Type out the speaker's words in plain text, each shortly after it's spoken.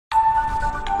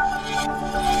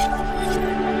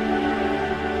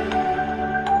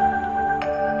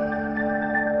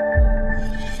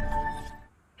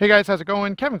Hey guys, how's it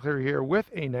going? Kevin Cleary here with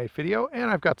a knife video,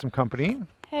 and I've got some company.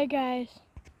 Hey guys.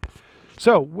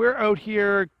 So we're out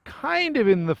here kind of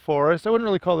in the forest. I wouldn't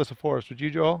really call this a forest, would you,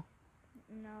 Joel?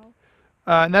 No.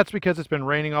 And that's because it's been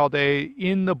raining all day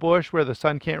in the bush where the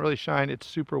sun can't really shine. It's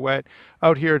super wet.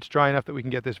 Out here it's dry enough that we can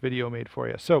get this video made for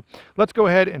you. So let's go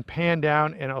ahead and pan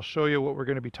down and I'll show you what we're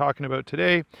going to be talking about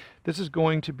today. This is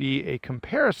going to be a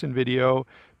comparison video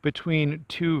between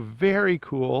two very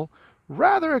cool,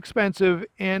 rather expensive,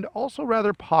 and also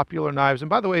rather popular knives. And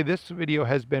by the way, this video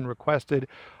has been requested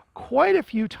quite a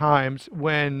few times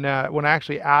when I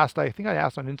actually asked, I think I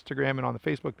asked on Instagram and on the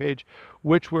Facebook page,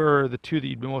 which were the two that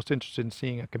you'd be most interested in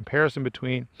seeing a comparison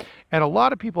between. And a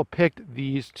lot of people picked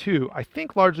these two, I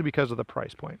think largely because of the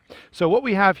price point. So what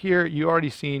we have here, you already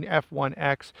seen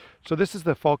F1X. So this is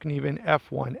the Falkniven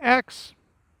F1X.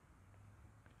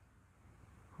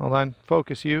 Hold on,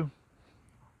 focus you.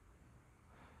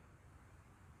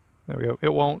 There we go.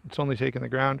 It won't. It's only taking the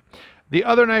ground. The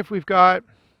other knife we've got,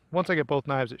 once I get both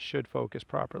knives, it should focus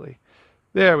properly.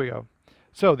 There we go.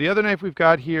 So the other knife we've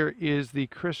got here is the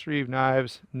Reeve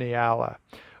knives Nyala.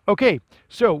 Okay,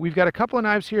 so we've got a couple of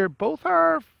knives here. Both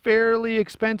are fairly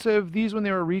expensive. These, when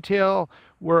they were retail,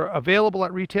 were available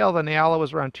at retail. The Nyala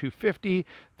was around $250.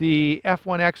 The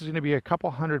F1X is going to be a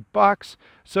couple $100.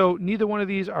 So neither one of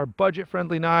these are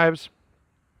budget-friendly knives.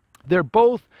 They're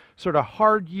both sort of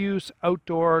hard use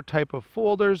outdoor type of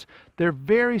folders. They're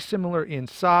very similar in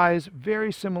size,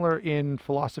 very similar in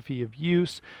philosophy of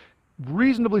use,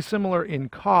 reasonably similar in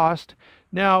cost.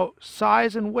 Now,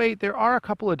 size and weight, there are a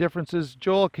couple of differences.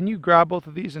 Joel, can you grab both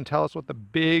of these and tell us what the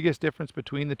biggest difference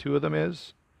between the two of them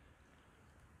is?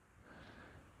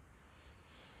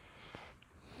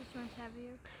 This one's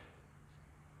heavier.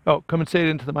 Oh, come and say it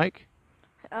into the mic.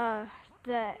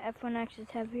 The F1X is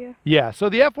heavier. Yeah, so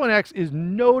the F1X is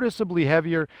noticeably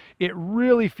heavier. It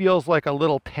really feels like a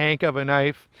little tank of a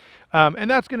knife. And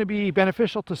that's going to be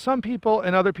beneficial to some people,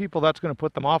 and other people that's going to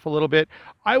put them off a little bit.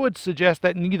 I would suggest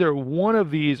that neither one of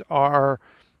these are,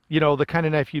 you know, the kind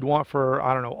of knife you'd want for,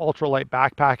 I don't know, ultralight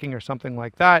backpacking or something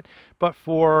like that. But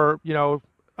for, you know,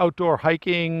 outdoor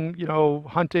hiking, you know,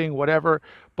 hunting, whatever,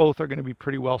 both are going to be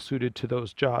pretty well suited to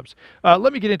those jobs.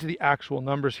 Let me get into the actual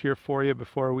numbers here for you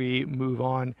before we move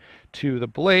on to the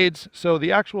blades. So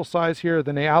the actual size here,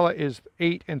 the Nyala is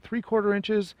 8 3/4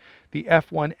 inches. The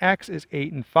F1X is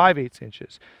 8 5/8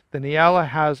 inches. The Nyala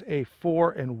has a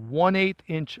 4 1/8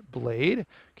 inch blade.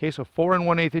 Okay, so 4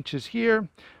 1/8 inches here,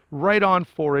 right on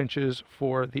 4 inches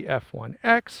for the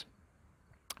F1X.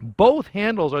 Both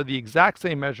handles are the exact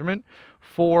same measurement,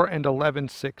 4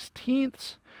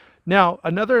 11/16. Now,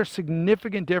 another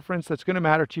significant difference that's going to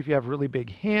matter to you if you have really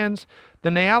big hands, the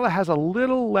Nyala has a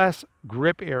little less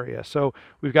grip area. So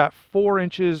we've got 4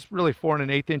 inches, really 4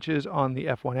 1/8 inches on the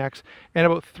F1X, and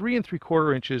about 3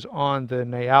 3/4 inches on the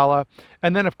Nyala.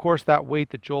 And then, of course, that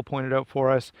weight that Joel pointed out for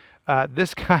us.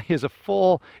 This guy is a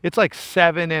full, it's like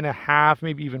 7.5,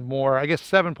 maybe even more, I guess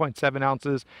 7.7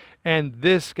 ounces. And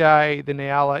this guy, the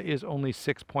Nyala, is only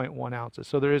 6.1 ounces.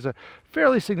 So there is a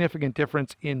fairly significant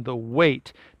difference in the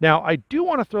weight. Now, I do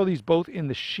want to throw these both in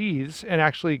the sheaths and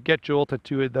actually get Joel to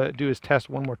do his test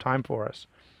one more time for us.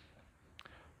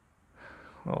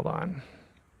 Hold on.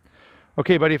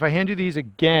 Okay, buddy, if I hand you these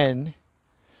again,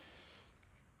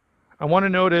 I want to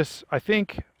notice, I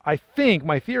think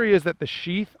my theory is that the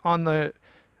sheath on the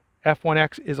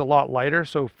F1X is a lot lighter.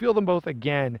 So feel them both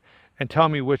again and tell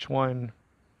me which one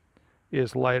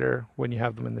is lighter when you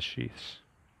have them in the sheaths.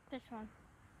 This one.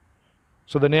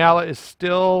 So the Nyala is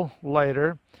still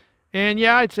lighter. And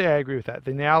yeah, I'd say I agree with that.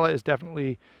 The Nyala is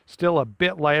definitely still a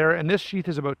bit lighter, and this sheath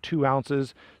is about 2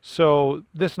 ounces. So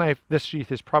this sheath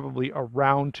is probably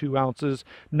around 2 ounces.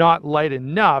 Not light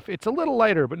enough. It's a little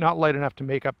lighter, but not light enough to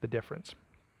make up the difference.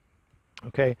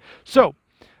 Okay, so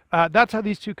that's how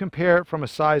these two compare from a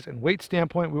size and weight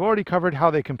standpoint. We've already covered how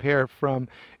they compare from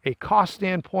a cost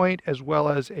standpoint as well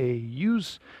as a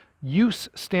use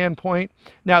standpoint.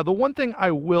 Now, the one thing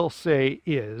I will say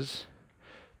is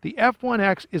the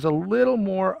F1X is a little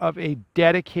more of a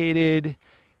dedicated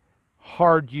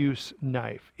hard use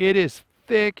knife. It is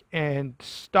thick and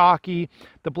stocky.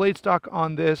 The blade stock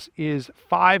on this is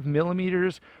 5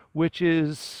 millimeters, which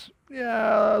is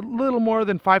a little more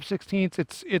than 5/16.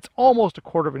 It's almost a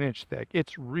 1/4 inch thick.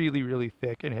 It's really, really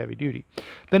thick and heavy duty.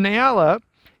 The Nyala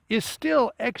is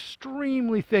still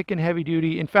extremely thick and heavy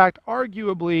duty. In fact,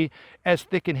 arguably as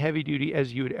thick and heavy duty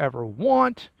as you would ever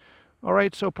want. All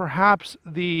right, so perhaps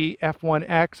the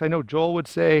F1X, I know Joel would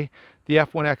say the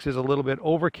F1X is a little bit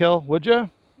overkill, would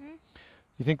you? Hmm?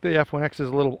 You think the F1X is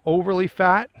a little overly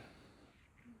fat? What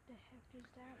the heck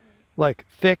does that mean? Like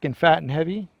thick and fat and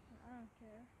heavy? I don't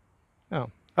care. Oh,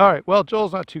 All right, well,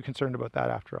 Joel's not too concerned about that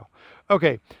after all.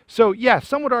 Okay, so yeah,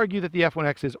 some would argue that the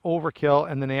F1X is overkill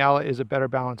and the Nyala is a better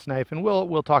balanced knife, and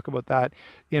we'll talk about that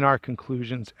in our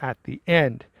conclusions at the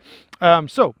end.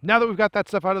 So now that we've got that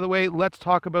stuff out of the way, let's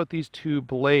talk about these two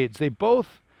blades. They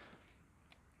both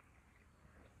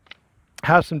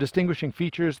have some distinguishing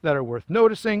features that are worth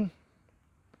noticing.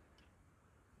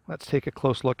 Let's take a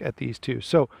close look at these two.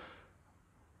 So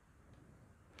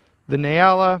the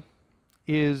Nyala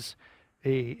is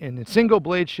in a single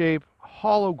blade shape,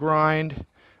 hollow grind,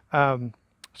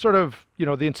 sort of, the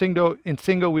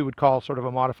Insingo we would call sort of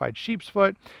a modified sheep's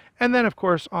foot. And then, of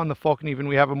course, on the Falkniven,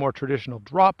 we have a more traditional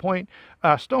drop point,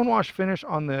 stonewash finish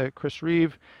on the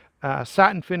Reeve,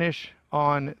 satin finish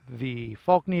on the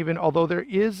Falkniven, although there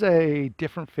is a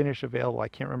different finish available. I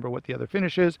can't remember what the other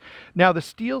finish is. Now, the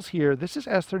steels here, this is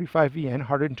S35VN,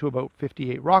 hardened to about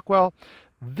 58 Rockwell.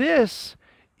 This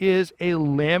is a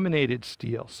laminated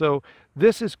steel. So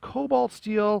this is cobalt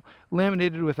steel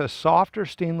laminated with a softer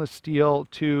stainless steel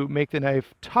to make the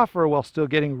knife tougher while still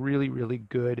getting really, really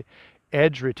good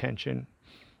edge retention.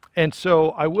 And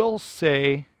so I will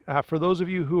say, for those of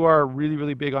you who are really,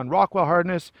 really big on Rockwell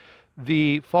hardness,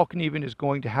 the Falkniven is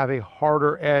going to have a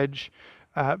harder edge.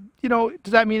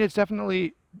 Does that mean it's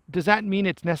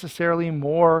necessarily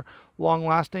more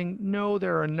long-lasting? No,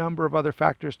 there are a number of other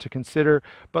factors to consider,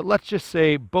 but let's just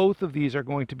say both of these are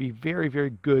going to be very,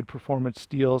 very good performance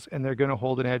steels, and they're going to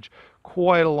hold an edge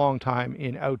quite a long time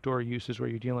in outdoor uses where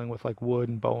you're dealing with like wood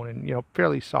and bone and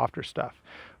fairly softer stuff.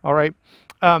 All right.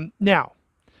 Now,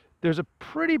 there's a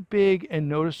pretty big and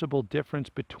noticeable difference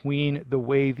between the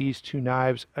way these two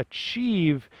knives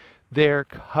achieve their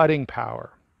cutting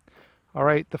power. All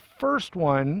right, the first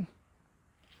one,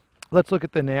 let's look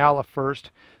at the Nyala first.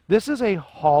 This is a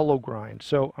hollow grind.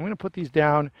 So I'm going to put these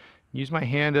down, use my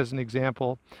hand as an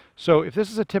example. So if this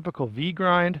is a typical V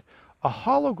grind, a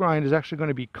hollow grind is actually going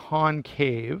to be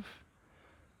concave.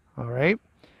 All right.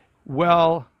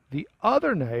 Well, the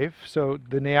other knife, so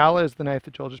the Nyala is the knife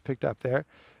that Joel just picked up there,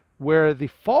 where the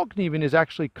Falkniven is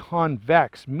actually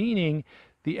convex, meaning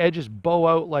the edges bow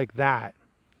out like that.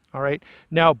 All right.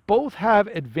 Now, both have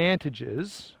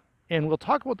advantages, and we'll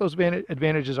talk about those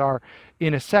advantages are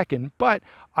in a second, but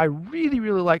I really,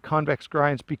 really like convex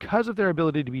grinds because of their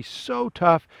ability to be so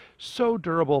tough, so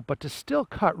durable, but to still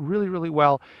cut really, really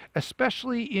well,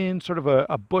 especially in sort of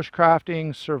a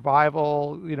bushcrafting,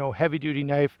 survival, heavy-duty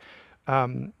knife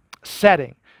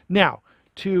setting. Now,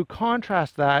 to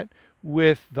contrast that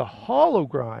with the hollow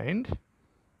grind,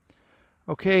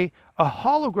 okay, a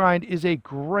hollow grind is a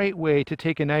great way to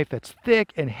take a knife that's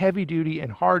thick and heavy duty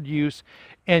and hard use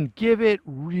and give it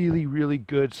really, really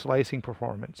good slicing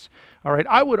performance. All right,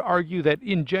 I would argue that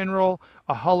in general,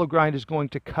 a hollow grind is going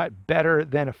to cut better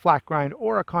than a flat grind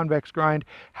or a convex grind.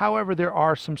 However, there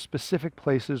are some specific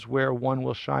places where one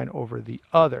will shine over the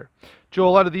other.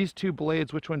 Joel, out of these two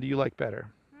blades, which one do you like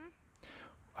better?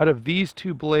 Out of these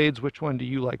two blades, which one do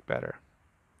you like better?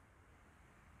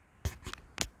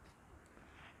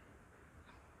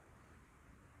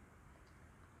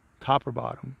 Top or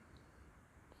bottom?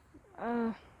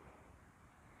 I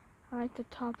like the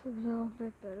top a little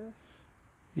bit better.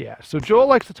 Yeah, so Joel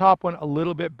likes the top one a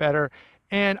little bit better,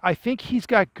 and I think he's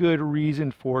got good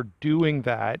reason for doing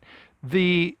that.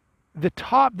 The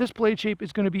top, this blade shape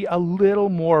is going to be a little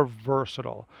more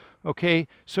versatile. Okay,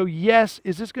 so yes,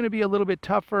 is this going to be a little bit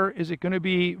tougher? Is it going to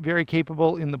be very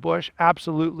capable in the bush?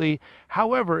 Absolutely.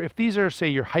 However, if these are, say,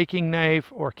 your hiking knife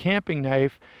or camping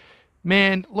knife,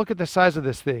 man, look at the size of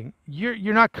this thing. You're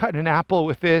not cutting an apple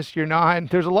with this.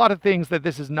 There's a lot of things that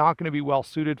this is not going to be well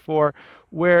suited for,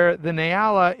 where the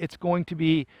Nyala, it's going to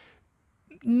be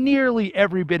nearly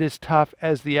every bit as tough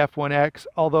as the F1X,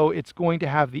 although it's going to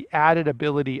have the added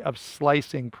ability of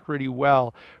slicing pretty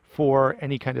well for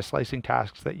any kind of slicing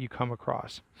tasks that you come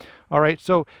across. All right,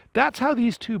 so that's how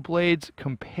these two blades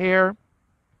compare.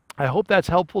 I hope that's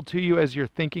helpful to you as you're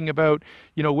thinking about,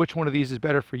 which one of these is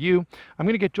better for you. I'm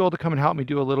going to get Joel to come and help me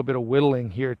do a little bit of whittling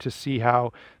here to see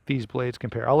how these blades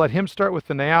compare. I'll let him start with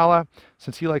the Nyala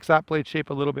since he likes that blade shape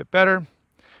a little bit better.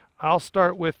 I'll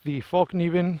start with the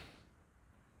Falkniven.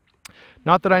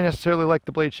 Not that I necessarily like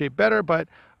the blade shape better, but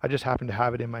I just happen to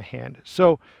have it in my hand.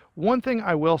 So one thing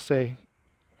I will say,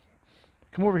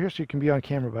 come over here so you can be on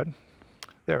camera, bud.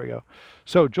 There we go.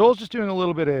 So Joel's just doing a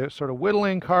little bit of sort of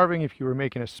whittling, carving if you were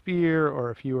making a spear, or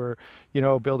if you were,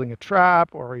 building a trap,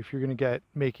 or if you're going to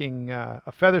making a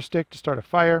feather stick to start a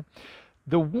fire.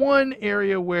 The one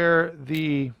area where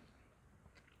the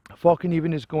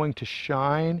Falkniven is going to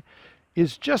shine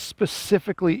is just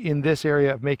specifically in this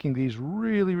area of making these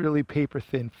really, really paper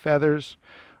thin feathers.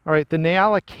 All right, the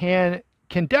Nyala can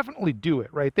can definitely do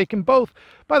it, right? They can both,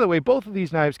 by the way, both of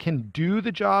these knives can do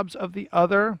the jobs of the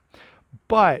other,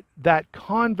 but that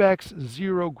convex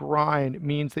zero grind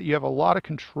means that you have a lot of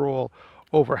control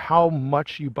over how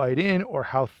much you bite in or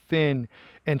how thin.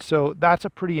 And so that's a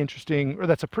pretty interesting, or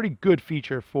that's a pretty good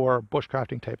feature for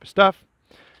bushcrafting type of stuff.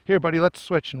 Here, buddy, let's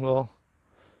switch and we'll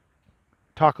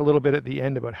talk a little bit at the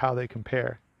end about how they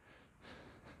compare.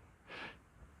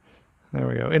 There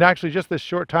we go. And actually, just this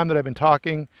short time that I've been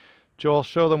talking, Joel,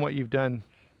 show them what you've done.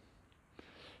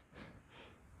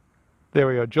 There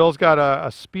we go. Joel's got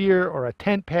a spear or a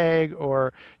tent peg,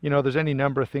 or, you know, there's any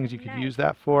number of things you could use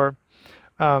that for.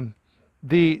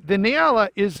 The Nyala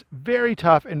is very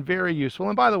tough and very useful.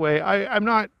 And by the way, I'm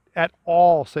not at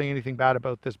all saying anything bad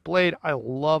about this blade. I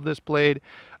love this blade.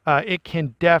 It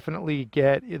can definitely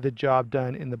get the job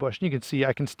done in the bush. And you can see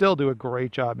I can still do a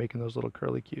great job making those little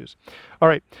curly cues. All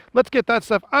right, let's get that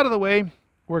stuff out of the way.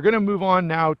 We're going to move on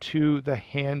now to the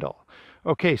handle.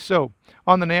 Okay, so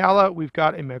on the Nyala, we've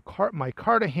got a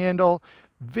micarta handle,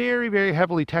 very, very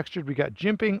heavily textured. We got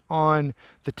jimping on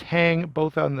the tang,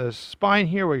 both on the spine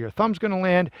here where your thumb's going to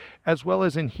land, as well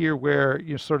as in here where,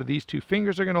 you know, sort of these two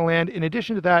fingers are going to land. In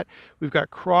addition to that, we've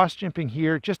got cross jimping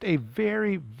here, just a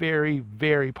very, very,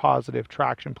 very positive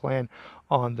traction plan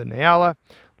on the Nyala.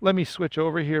 Let me switch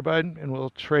over here, bud, and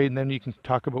we'll trade, and then you can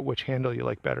talk about which handle you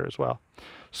like better as well.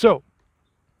 So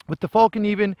with the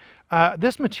Falkniven,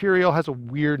 this material has a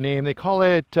weird name. They call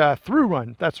it through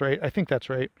run. That's right. I think that's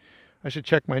right. I should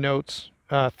check my notes.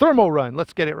 Thermo run,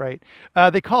 let's get it right.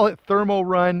 They call it thermo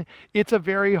run. It's a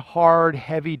very hard,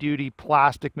 heavy-duty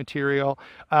plastic material,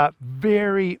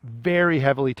 very, very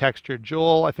heavily textured.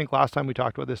 Joel, I think last time we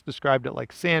talked about this, described it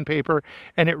like sandpaper,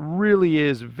 and it really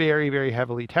is very, very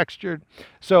heavily textured.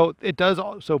 So it does.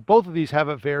 So both of these have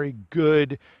a very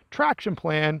good traction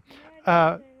plan.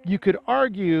 You could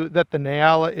argue that the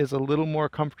Nyala is a little more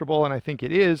comfortable, and I think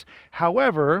it is.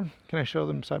 However, can I show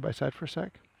them side by side for a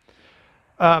sec?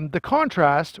 The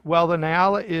contrast, while the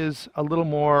Nyala is a little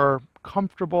more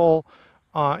comfortable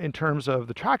in terms of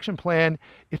the traction plan,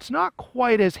 it's not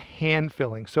quite as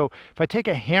hand-filling. So if I take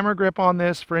a hammer grip on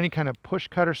this for any kind of push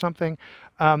cut or something,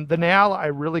 the Nyala, I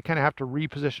really kind of have to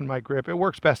reposition my grip. It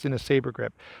works best in a saber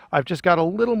grip. I've just got a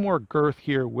little more girth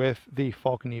here with the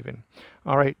Falkniven.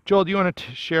 All right, Joel, do you want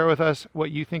to share with us what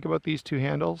you think about these two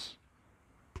handles?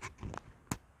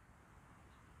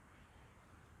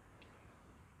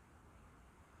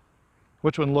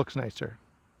 Which one looks nicer?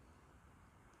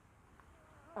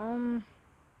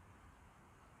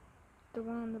 The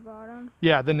one on the bottom.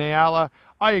 Yeah, the Nyala.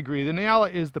 I agree. The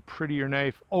Nyala is the prettier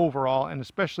knife overall, and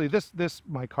especially this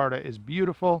micarta is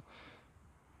beautiful.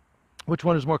 Which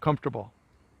one is more comfortable?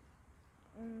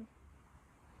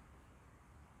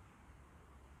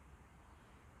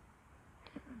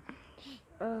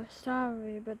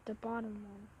 Sorry, but the bottom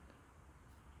one.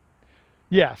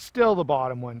 Yeah, still the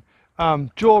bottom one.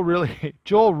 Joel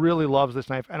really loves this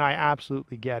knife, and I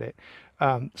absolutely get it.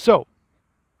 So,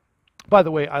 by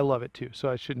the way, I love it too. So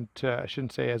I shouldn't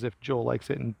say as if Joel likes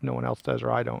it and no one else does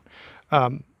or I don't.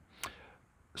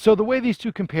 So the way these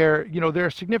two compare, you know, there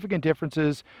are significant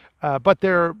differences, but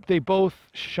they both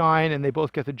shine and they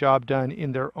both get the job done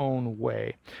in their own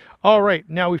way. All right,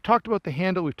 now we've talked about the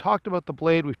handle, we've talked about the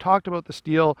blade, we've talked about the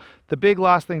steel. The big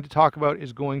last thing to talk about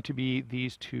is going to be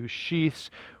these two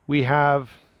sheaths. We have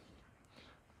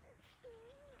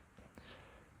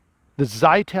the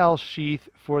Zytel sheath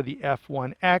for the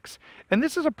F1X, and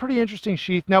this is a pretty interesting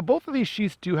sheath. Now both of these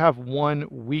sheaths do have one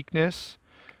weakness.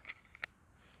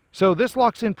 So this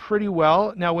locks in pretty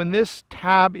well. Now when this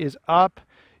tab is up,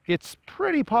 it's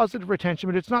pretty positive retention,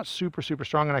 but it's not super, super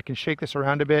strong, and I can shake this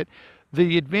around a bit.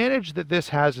 The advantage that this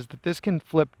has is that this can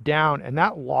flip down, and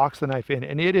that locks the knife in,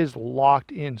 and it is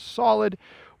locked in solid,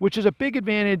 which is a big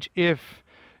advantage if,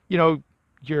 you know,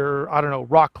 you're, I don't know,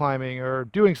 rock climbing or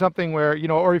doing something where, you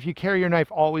know, or if you carry your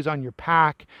knife always on your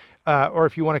pack, or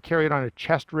if you want to carry it on a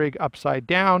chest rig upside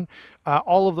down,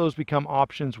 all of those become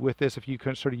options with this if you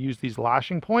can sort of use these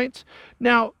lashing points.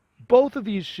 Now, both of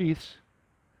these sheaths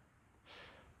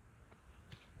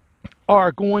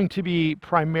are going to be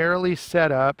primarily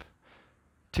set up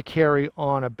to carry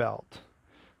on a belt.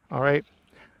 All right.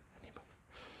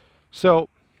 So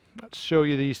let's show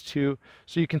you these two.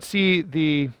 So you can see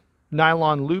the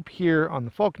nylon loop here on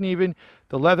the Falkniven,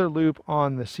 the leather loop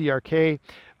on the CRK.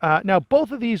 Now,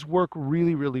 both of these work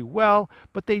really, really well,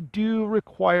 but they do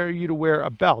require you to wear a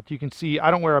belt. You can see I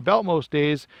don't wear a belt most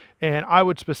days, and I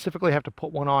would specifically have to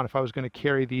put one on if I was going to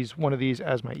carry one of these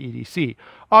as my EDC.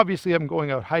 Obviously, I'm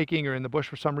going out hiking or in the bush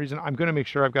for some reason. I'm going to make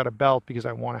sure I've got a belt because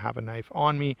I want to have a knife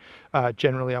on me.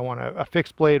 Generally, I want a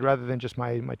fixed blade rather than just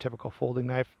my typical folding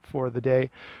knife for the day.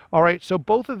 All right, so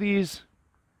both of these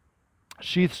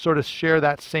sheaths sort of share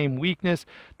that same weakness.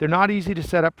 They're not easy to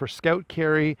set up for scout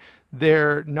carry.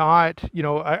 They're not, you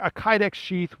know, a Kydex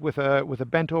sheath with a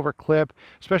bent over clip,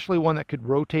 especially one that could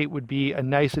rotate, would be a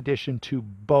nice addition to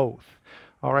both.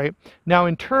 All right. Now,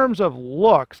 in terms of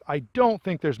looks, I don't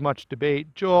think there's much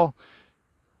debate. Joel,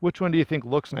 which one do you think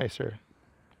looks nicer?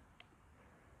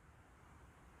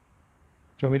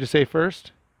 Do you want me to say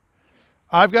first?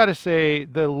 I've got to say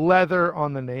the leather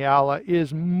on the Nyala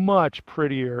is much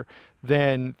prettier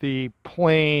than the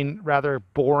plain, rather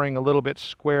boring, a little bit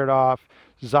squared off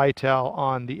Zytel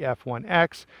on the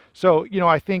F1X. So, you know,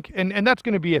 I think, and that's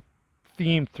going to be a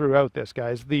theme throughout this,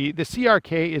 guys. The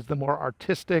CRK is the more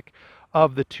artistic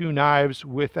of the two knives,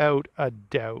 without a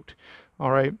doubt.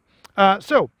 All right.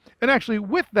 And actually,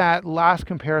 with that last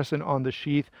comparison on the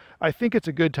sheath, I think it's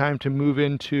a good time to move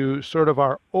into sort of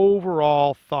our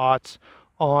overall thoughts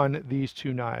on these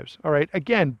two knives. All right,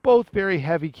 again, both very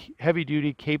heavy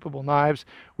duty, capable knives.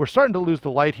 We're starting to lose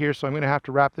the light here, so I'm going to have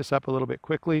to wrap this up a little bit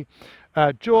quickly.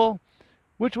 Joel,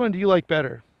 which one do you like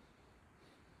better?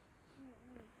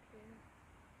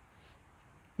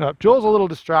 No, Joel's a little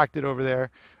distracted over there.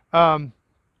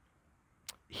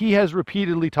 He has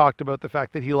repeatedly talked about the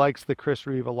fact that he likes the Chris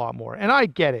Reeve a lot more, and I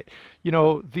get it. You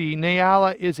know, the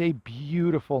Nyala is a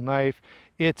beautiful knife.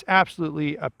 It's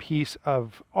absolutely a piece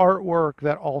of artwork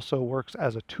that also works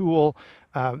as a tool.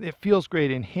 It feels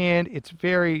great in hand. It's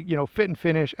very, you know, fit and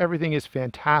finish. Everything is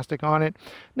fantastic on it.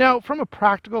 Now, from a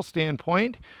practical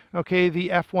standpoint, okay, the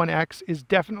F1X is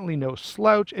definitely no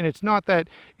slouch, and it's not that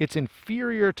it's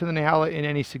inferior to the Nyala in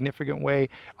any significant way.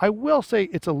 I will say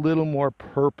it's a little more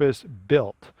purpose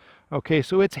built. Okay,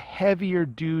 so it's heavier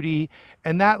duty,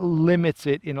 and that limits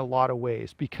it in a lot of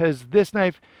ways, because this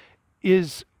knife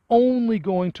is only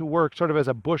going to work sort of as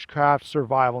a bushcraft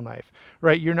survival knife,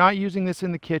 right? You're not using this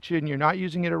in the kitchen. You're not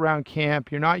using it around camp.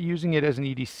 You're not using it as an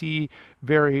EDC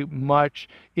very much.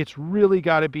 It's really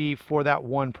got to be for that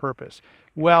one purpose.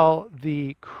 Well,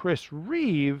 the Chris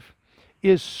Reeve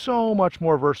is so much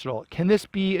more versatile. Can this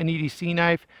be an EDC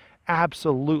knife?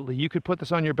 Absolutely. You could put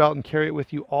this on your belt and carry it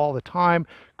with you all the time.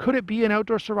 Could it be an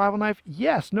outdoor survival knife?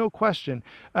 Yes, no question.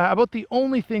 About the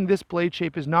only thing this blade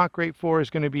shape is not great for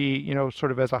is going to be, you know,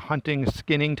 sort of as a hunting,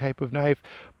 skinning type of knife.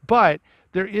 But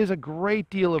there is a great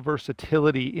deal of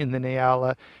versatility in the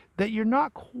Nyala that you're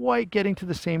not quite getting to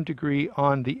the same degree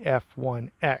on the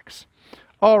F1X.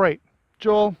 All right,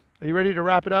 Joel, are you ready to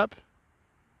wrap it up?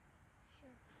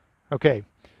 Okay.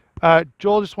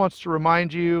 Joel just wants to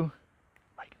remind you,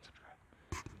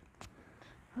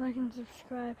 like and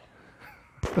subscribe.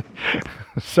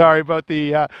 Sorry about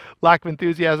the lack of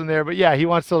enthusiasm there, but yeah, he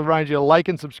wants to remind you to like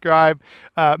and subscribe.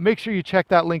 Make sure you check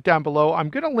that link down below. I'm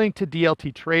going to link to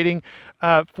DLT Trading.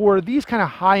 For these kind of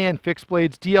high-end fixed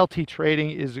blades, DLT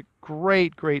Trading is a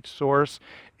great source.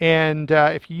 And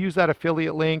if you use that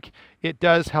affiliate link, it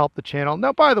does help the channel.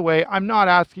 Now, by the way, I'm not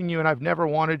asking you, and I've never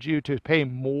wanted you to pay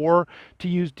more to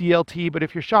use DLT, but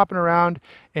if you're shopping around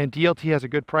and DLT has a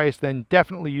good price, then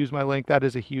definitely use my link. That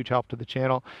is a huge help to the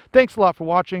channel. Thanks a lot for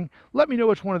watching. Let me know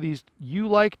which one of these you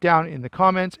like down in the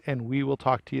comments, and we will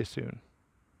talk to you soon.